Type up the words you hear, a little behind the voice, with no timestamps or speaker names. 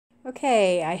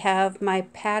Okay, I have my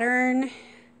pattern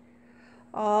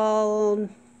all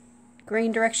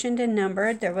grain directioned and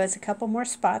numbered. There was a couple more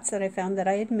spots that I found that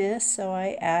I had missed, so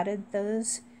I added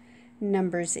those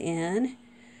numbers in.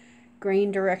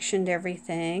 Grain directioned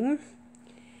everything.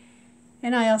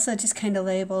 And I also just kind of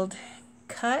labeled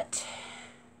cut.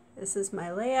 This is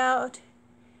my layout,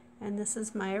 and this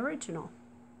is my original.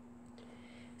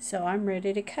 So I'm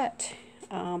ready to cut.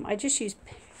 I just used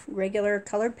regular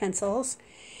colored pencils,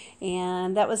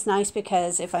 and that was nice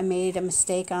because if I made a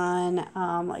mistake on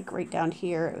like right down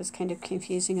here, it was kind of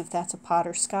confusing if that's a pot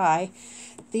or sky.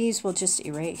 These will just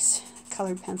erase,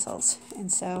 colored pencils,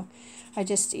 and so I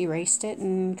just erased it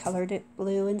and colored it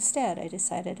blue instead. I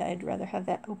decided I'd rather have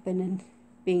that open and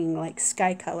being like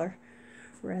sky color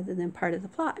rather than part of the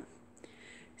plot.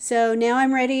 So now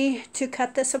I'm ready to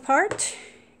cut this apart,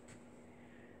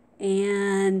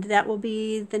 and that will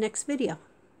be the next video.